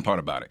asinine part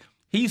about it.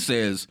 He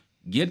says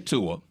get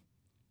Tua,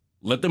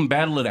 let them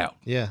battle it out.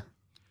 Yeah.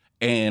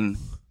 And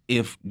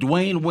if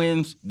Dwayne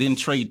wins, then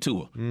trade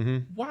Tua.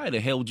 Why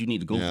the hell would you need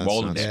to go through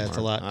all of that? Yeah, it's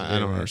a lot. I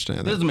don't understand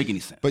that. It doesn't make any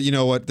sense. But you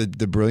know what?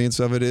 The brilliance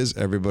of it is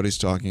everybody's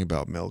talking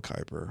about Mel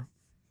Kiper.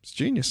 It's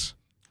genius.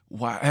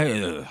 Why?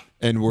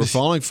 And we're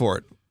falling for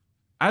it.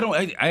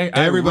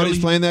 Everybody's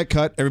playing that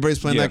cut. Everybody's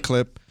playing that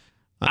clip.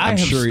 I'm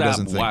sure he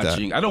doesn't think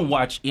watching. that. I don't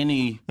watch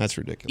any. That's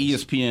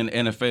ridiculous. ESPN,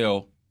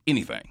 NFL,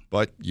 anything.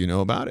 But you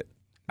know about it.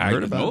 I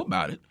know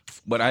about it.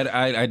 But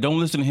I don't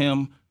listen to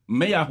him.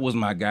 Mayock was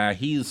my guy.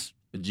 He's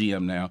a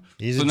GM now.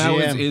 He's now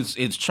GM.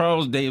 it's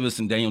Charles Davis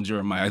and Daniel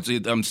Jeremiah.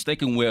 I'm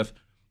sticking with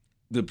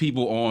the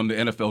people on the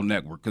NFL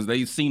Network because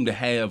they seem to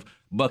have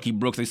Bucky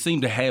Brooks. They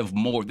seem to have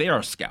more. They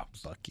are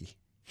scouts. Bucky.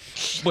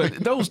 But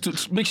those two,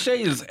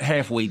 McShay is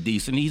halfway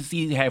decent.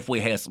 He halfway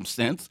has some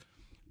sense.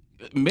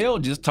 Mel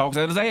just talks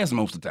out his ass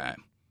most of the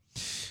time.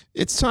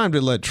 It's time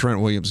to let Trent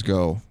Williams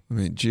go. I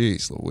mean,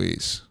 geez,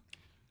 Louise.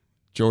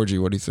 Georgie,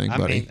 what do you think,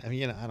 buddy? I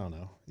mean, I don't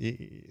know.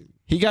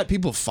 He got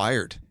people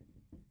fired.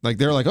 Like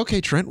they're like,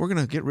 okay, Trent, we're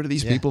gonna get rid of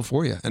these people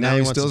for you, and now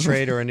he wants still a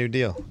trade or a new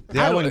deal.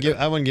 Yeah, I wouldn't give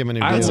him a new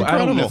deal. I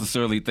don't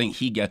necessarily think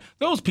he got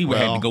those people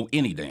had to go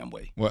any damn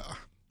way. Well,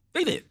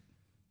 they did.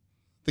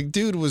 The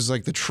dude was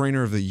like the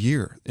trainer of the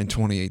year in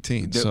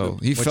 2018, so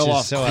he fell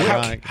off. So quick.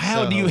 ironic,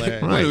 how do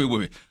you?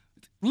 Wait.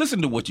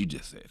 Listen to what you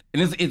just said,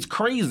 and it's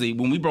crazy.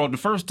 When we brought it the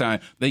first time,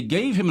 they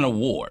gave him an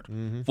award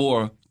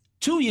for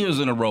 2 years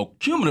in a row.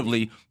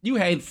 Cumulatively, you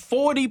had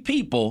 40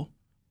 people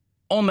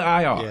on the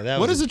IR. Yeah,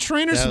 what is a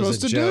trainer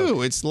supposed to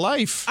do? It's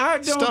life.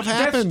 Stuff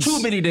happens. That's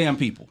too many damn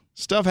people.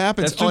 Stuff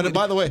happens. Oh, and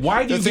by the way,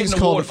 why do you get an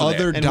award for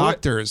other that?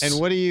 doctors? And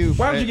what do you?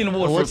 Why would you get an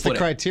award what's for the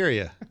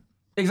criteria?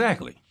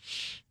 Exactly.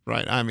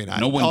 Right. I mean,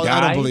 no one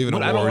died. I don't believe in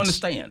awards. I don't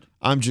understand.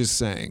 I'm just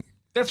saying.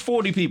 That's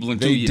 40 people in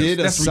 2 years. They did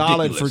That's a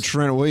solid ridiculous. for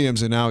Trent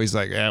Williams, and now he's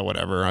like,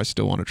 whatever. I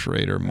still want to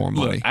trade or more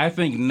money. Look, I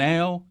think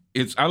now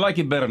I like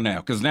it better now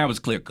because now it's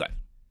clear cut.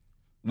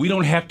 We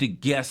don't have to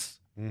guess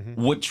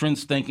what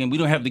Trent's thinking. We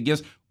don't have to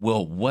guess.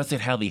 Well, was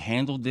it how they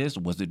handled this?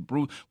 Was it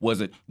Bruce?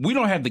 Was it? We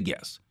don't have to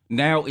guess.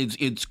 Now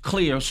it's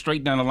clear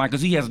straight down the line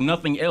because he has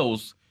nothing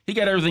else. He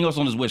got everything else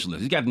on his wish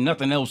list. He's got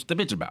nothing else to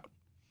bitch about.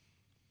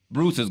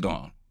 Bruce is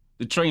gone.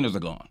 The trainers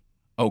are gone.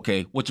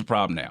 Okay, what's your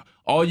problem now?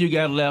 All you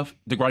got left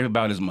to gripe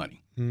about is money.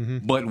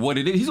 But what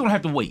it is, he's going to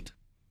have to wait.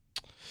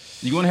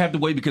 You're going to have to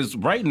wait because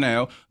right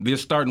now they're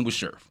starting with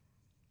Scherf.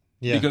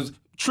 Yeah. Because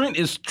Trent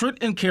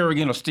and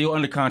Kerrigan are still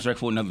under contract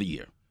for another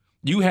year.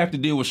 You have to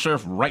deal with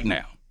Scherf right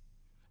now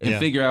and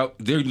figure out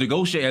their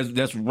negotiations.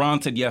 That's what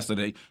Ron said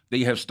yesterday.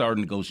 They have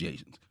started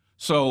negotiations.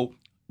 So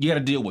you got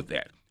to deal with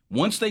that.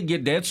 Once they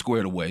get that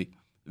squared away,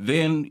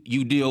 then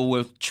you deal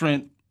with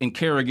Trent and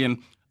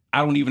Kerrigan. I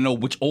don't even know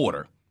which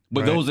order,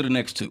 but those are the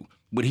next two.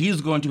 But he's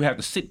going to have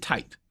to sit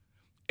tight.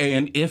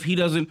 And if he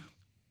doesn't,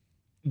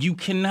 you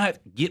cannot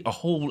get a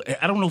whole.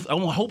 I don't know.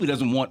 I hope he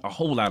doesn't want a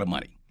whole lot of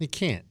money. He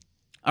can't.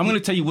 I'm going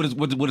to tell you what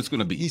it's going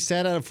to be. He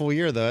sat out a full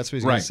year, though. That's what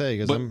he's going to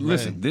say. But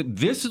listen,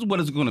 this is what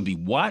it's going to be.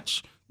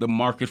 Watch the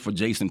market for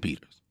Jason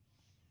Peters.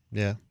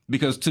 Yeah.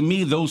 Because to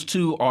me, those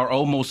two are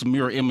almost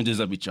mirror images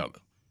of each other.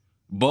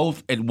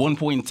 Both at one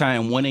point in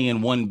time, 1A and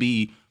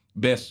 1B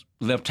best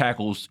left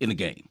tackles in the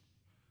game.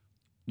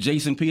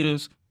 Jason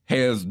Peters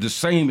has the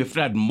same, if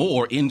not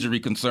more, injury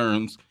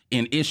concerns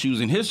and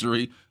issues in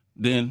history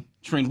than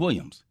Trent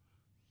Williams.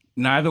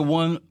 Neither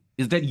one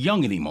is that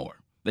young anymore.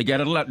 They got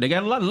a lot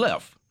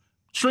left.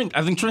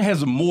 I think Trent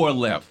has more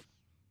left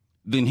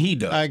than he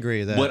does. I agree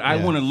with that. But I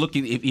want to look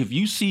at if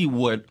you see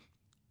what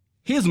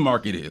his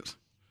market is,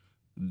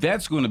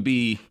 that's going to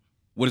be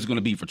what it's going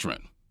to be for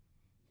Trent.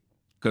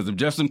 Because if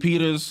Justin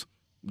Peters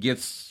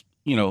gets,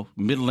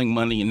 middling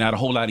money and not a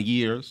whole lot of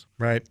years,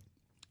 right?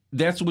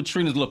 That's what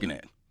Trent is looking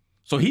at.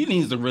 So he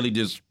needs to really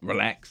just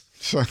relax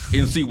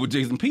and see what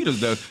Jason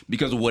Peters does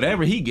because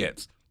whatever he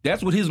gets,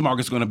 that's what his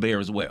market's going to bear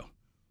as well.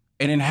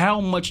 And then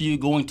how much are you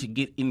going to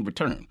get in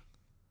return?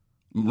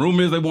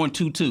 Rumor is they want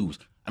 2 2s.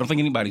 I don't think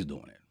anybody's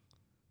doing that.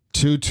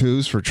 2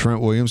 2s for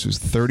Trent Williams, who's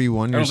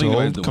 31 years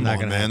old. Come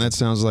on, man. That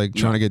sounds like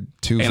trying to get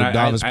 2 for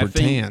Davis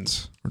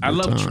Bertans. I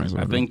love Trent.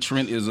 I think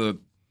Trent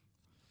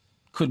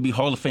could be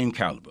Hall of Fame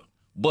caliber.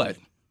 But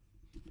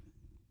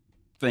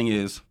thing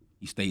is,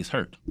 he stays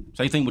hurt.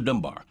 Same thing with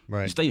Dunbar.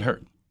 Right. He stays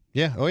hurt.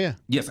 Yeah. Oh, yeah.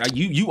 Yes,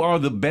 you are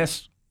the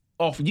best.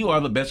 You are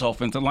the best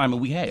offensive lineman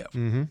we have.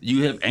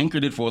 You have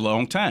anchored it for a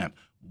long time.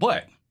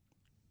 But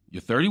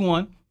you're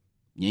 31.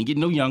 You ain't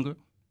getting no younger.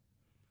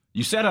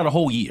 You sat out a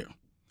whole year.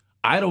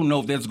 I don't know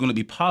if that's going to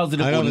be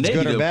positive or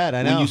negative good or bad.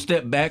 I know. when you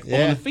step back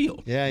on the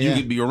field. You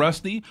could be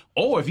rusty,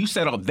 or if you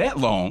sat out that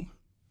long,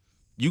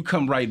 you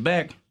come right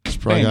back and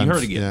you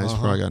hurt again. Yeah, he's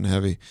probably gotten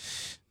heavy.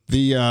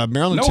 The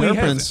Maryland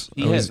Terrapins,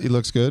 he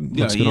looks good.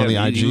 Looks good on the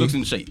IG. He looks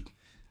in shape.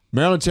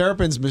 Maryland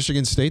Terrapins,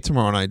 Michigan State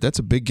tomorrow night. That's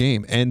a big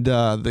game. And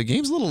the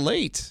game's a little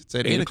late. It's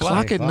at 8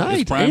 o'clock at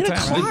night. 8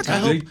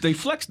 o'clock. They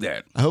flexed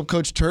that. I hope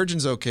Coach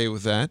Turgeon's okay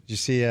with that. Did you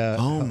see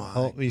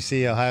you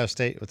see Ohio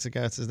State? What's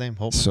his name?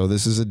 Holtman. So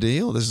this is a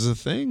deal. This is a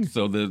thing.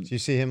 Did you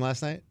see him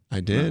last night? I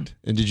did.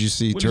 No. And did you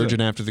see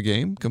Turgeon after the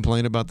game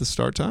complain about the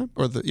start time?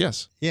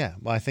 Yes. Yeah.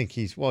 Well, I think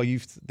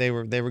they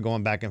were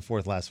going back and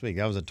forth last week.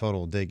 That was a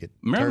total dig at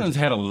Maryland's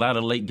had a lot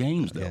of late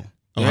games though. Yeah.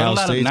 Ohio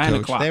State 9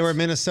 coach. o'clock. They were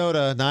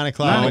Minnesota, 9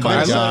 o'clock. Oh,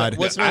 my God.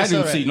 What's I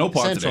Minnesota? didn't see no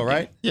part Central, of that.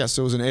 Right? Yeah,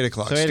 so it was an 8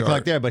 o'clock So 8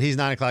 o'clock there, but he's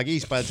 9 o'clock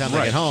East by the time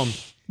they get home.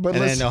 But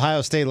and then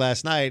Ohio State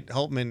last night,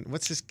 Holtman,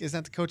 is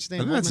that the coach's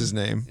name? That's his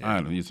name. I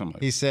don't know. You're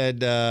somebody. He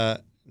said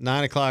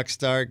 9 o'clock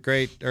start,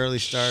 great early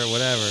start, or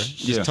whatever.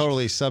 Just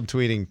totally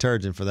subtweeting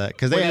Turgeon for that.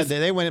 Because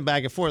they went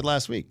back and forth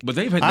last week. But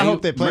I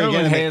hope they play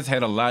Maryland again. has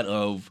had a lot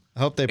of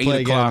I hope they play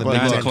 8 again in o'clock, the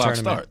Big 9 Ten o'clock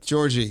tournament. starts.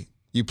 Georgie,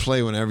 you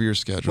play whenever you're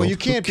scheduled. Well, you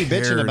can't be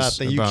bitching about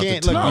that. You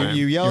can't look.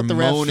 You yell at the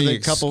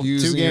refs for the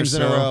 2 games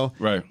in a row,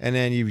 right? And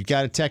then you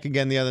got a tech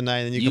again the other night,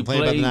 and then you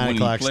complain about the 9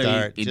 o'clock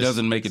start. It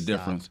doesn't make a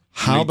difference.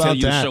 How about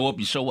you that? Show up,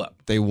 you show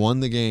up. They won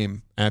the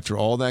game after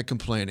all that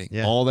complaining,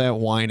 all that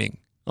whining.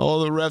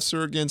 Oh, the refs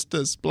are against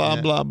us.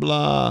 Blah blah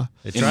blah.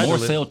 And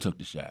Morcell took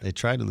the shot. They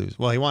tried to lose.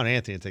 Well, he wanted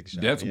Anthony to take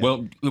the shot.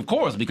 Well, of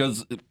course,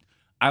 because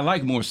I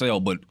like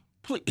Morcell, but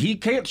he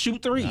can't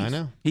shoot threes. I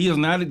know. He is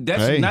not.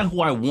 That's not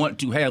who I want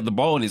to have the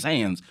ball in his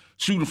hands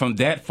shooting from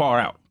that far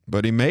out.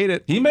 But he made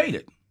it. He made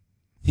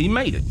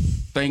it.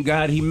 Thank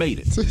God he made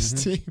it. This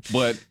team.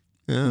 But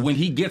when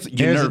he gets,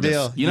 you're Here's nervous. the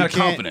deal. You're not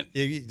confident.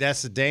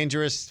 That's a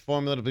dangerous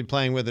formula to be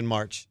playing with in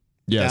March.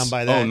 Yes. Down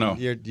by that, Oh, no.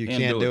 you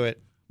can't do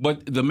it.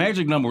 But the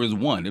magic number is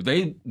 1. If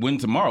they win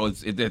tomorrow,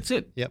 that's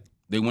it. Yep.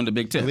 They win the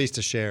Big Ten. At least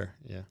a share.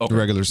 Yeah. Okay.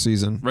 Regular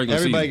season.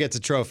 Everybody gets a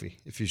trophy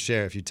if you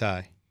share, if you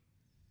tie.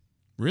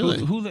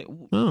 Really? Who they,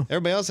 Oh.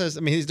 Everybody else has.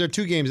 I mean, they're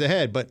 2 games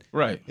ahead, but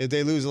right. if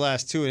they lose the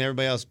last 2 and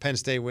everybody else, Penn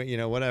State,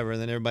 whatever,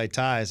 and then everybody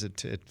ties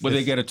it. But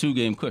they get a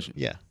 2-game cushion.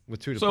 Yeah, with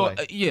 2 to So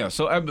play.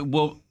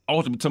 So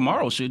ultimately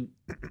tomorrow should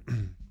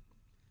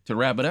to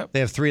wrap it up.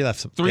 They have 3 left.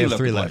 Three They have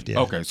 3 left. Yeah.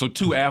 Okay, so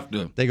 2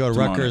 after. They go to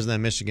tomorrow Rutgers night. and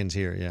then Michigan's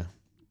here. Yeah.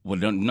 Well,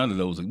 none of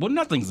those. Well,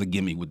 nothing's a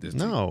gimme with this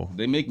team. No.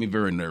 They make me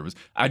very nervous.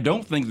 I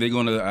don't think they're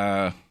going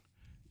to.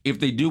 If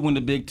they do win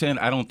the Big Ten,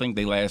 I don't think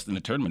they last in the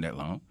tournament that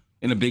long.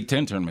 In the Big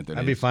Ten tournament,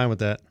 I'd be fine with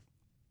that.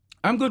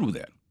 I'm good with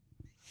that.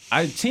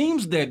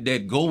 Teams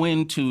that go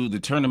into the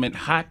tournament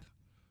hot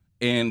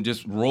and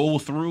just roll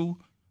through,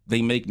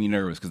 they make me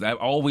nervous because I've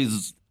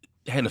always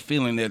had a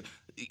feeling that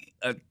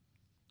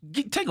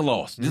take a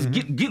loss, just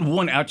get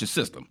one out your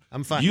system.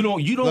 I'm fine. You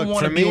don't Look, want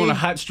to for be me, on a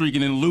hot streak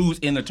and then lose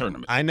in the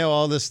tournament. I know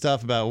all this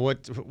stuff about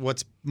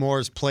what's more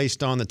is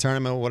placed on the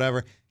tournament,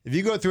 whatever. If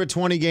you go through a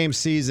 20-game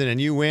season and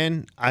you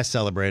win, I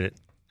celebrate it.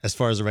 As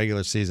far as the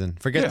regular season,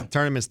 forget the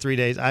tournament's 3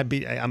 days.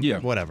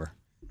 Whatever.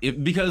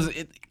 Because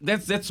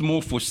that's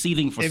more for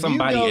seeding for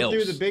somebody else. If you go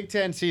through the Big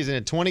Ten season,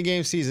 a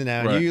 20-game season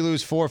now, Right. and you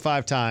lose 4 or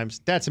 5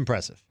 times, that's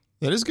impressive.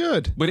 That is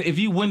good. But if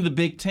you win the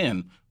Big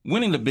Ten,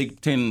 winning the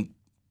Big Ten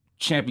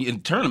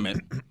champion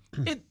tournament,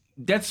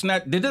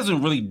 that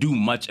doesn't really do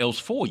much else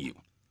for you.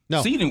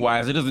 No. Seeding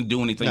wise, it doesn't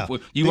do anything for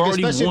you.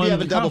 Already especially won if you have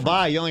the a double conference.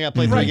 bye, you only got to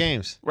play 3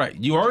 games. Right.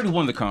 You already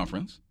won the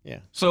conference. Yeah.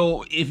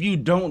 So if you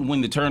don't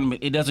win the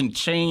tournament, it doesn't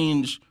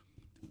change.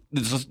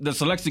 The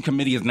selection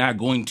committee is not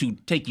going to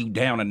take you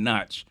down a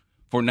notch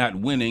for not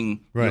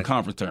winning the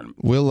conference tournament.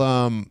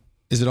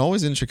 Is it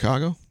always in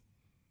Chicago?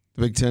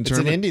 The Big Ten It's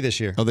tournament? in Indy this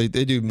year. Oh, they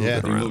do move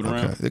it they around. move it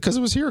around. Okay. Because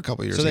it was here a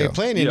couple years So ago. they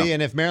play in Indy, Yeah.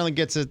 and if Maryland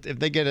if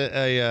they get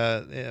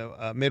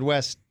a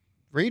Midwest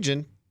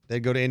region, they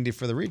go to Indy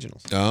for the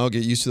regionals. Oh,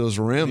 get used to those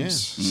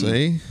rims. Yeah.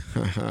 See?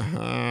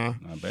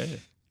 Not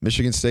bad.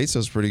 Michigan State's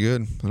was pretty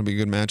good. That'll be a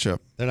good matchup.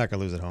 They're not going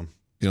to lose at home.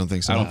 You don't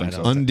think so? I don't think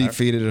so.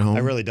 Undefeated at home? I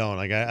really don't.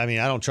 Like I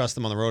don't trust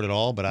them on the road at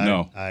all. But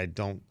I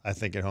don't. I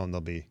think at home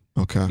they'll be.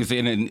 Okay.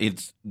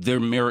 It's their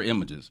mirror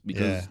images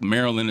because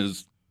Maryland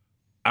is.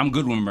 I'm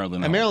good with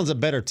Maryland. And Maryland's a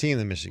better team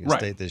than Michigan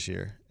State this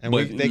year. And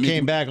But they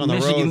came back on the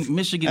road.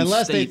 Michigan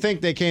unless State, they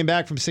think they came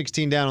back from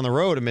 16 down on the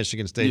road to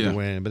Michigan State to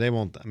win. But they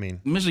won't. I mean,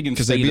 Michigan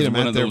 'Cause they State beat is them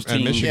one at of their- those at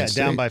teams. Michigan yeah,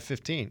 State. down by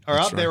 15. Or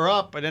That's up, right. they were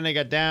up, but then they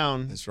got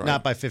down. That's right.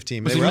 Not by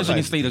 15. But But see, they were up by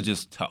Michigan State 15. are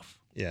just tough.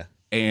 Yeah,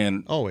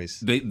 And always.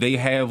 they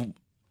have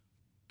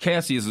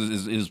Cassius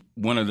is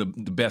one of the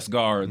best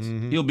guards.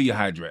 He'll be a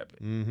high draft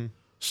pick.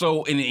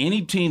 So in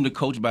any team that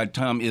coached by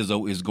Tom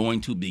Izzo is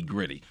going to be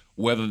gritty.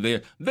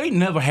 Whether they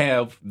never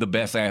have the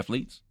best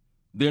athletes.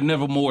 They're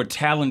never more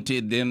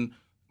talented than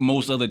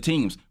most other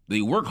teams.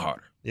 They work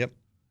harder. Yep.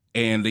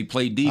 And they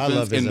play I defense,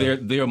 love and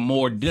Izzo. they're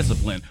more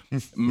disciplined.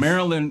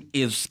 Maryland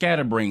is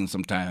scatterbrained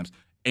sometimes,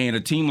 and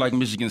a team like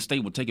Michigan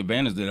State will take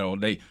advantage of that all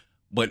day.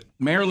 But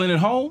Maryland at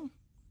home,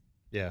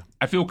 Yeah.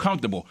 I feel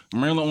comfortable.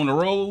 Maryland on the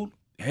road,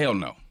 hell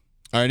no. All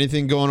right,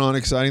 anything going on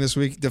exciting this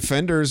week?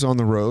 Defenders on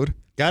the road.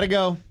 Gotta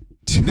go.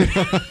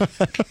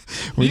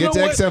 We You get to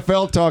know what?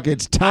 XFL talk.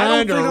 It's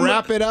time to think I'm-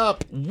 wrap it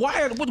up.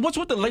 Why? What's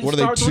with the late What are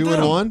starts they, with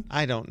 2-1?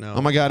 I don't know.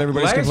 Oh, my God,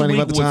 everybody's Last complaining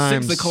week about the was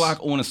times. 6 o'clock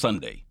on a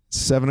Sunday.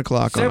 7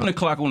 o'clock. 7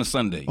 o'clock on a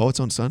Sunday. Oh, it's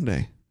on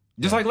Sunday.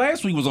 Just like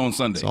last week was on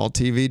Sunday. It's all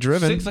TV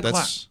driven. 6 o'clock.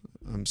 That's,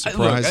 I'm Look,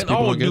 surprised and people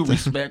all don't due get that.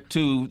 respect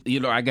to,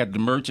 I got the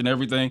merch and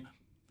everything.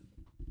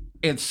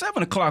 At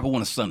 7 o'clock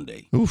on a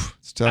Sunday, Oof,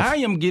 it's tough. I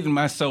am getting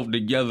myself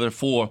together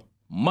for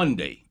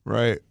Monday.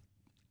 Right.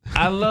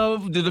 I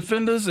love the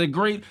defenders. They're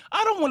great.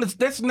 I don't want to.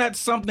 That's not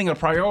something a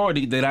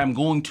priority that I'm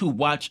going to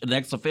watch an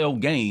XFL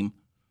game.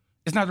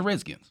 It's not the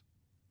Redskins.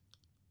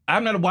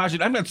 I'm not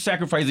watching. I'm not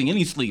sacrificing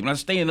any sleep. I'm not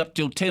staying up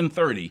till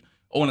 10:30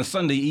 on a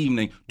Sunday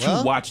evening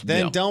to watch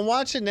then them. don't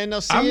watch it, and then they'll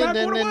see I'm it. not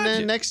And gonna watch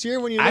then it. next year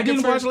when you're I looking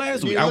didn't for, watch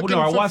last week. you're I looking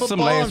watched for some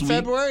football last in week.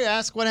 February,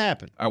 ask what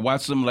happened. I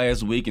watched them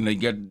last week, and they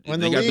got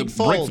When the the league brakes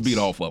folds. beat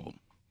off of them.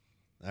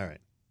 All right.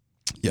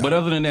 Yeah. But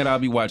other than that, I'll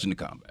be watching the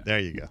combat. There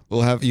you go.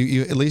 We'll have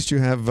you. At least you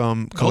have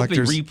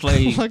collectors.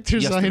 replay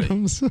collectors yesterday.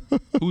 items.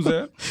 Who's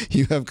that?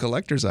 You have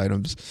collectors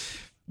items.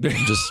 I'm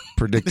just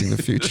predicting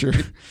the future.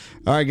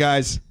 All right,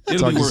 guys. It'll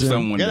Talk be to you worth soon.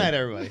 something one Good day. night,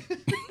 everybody.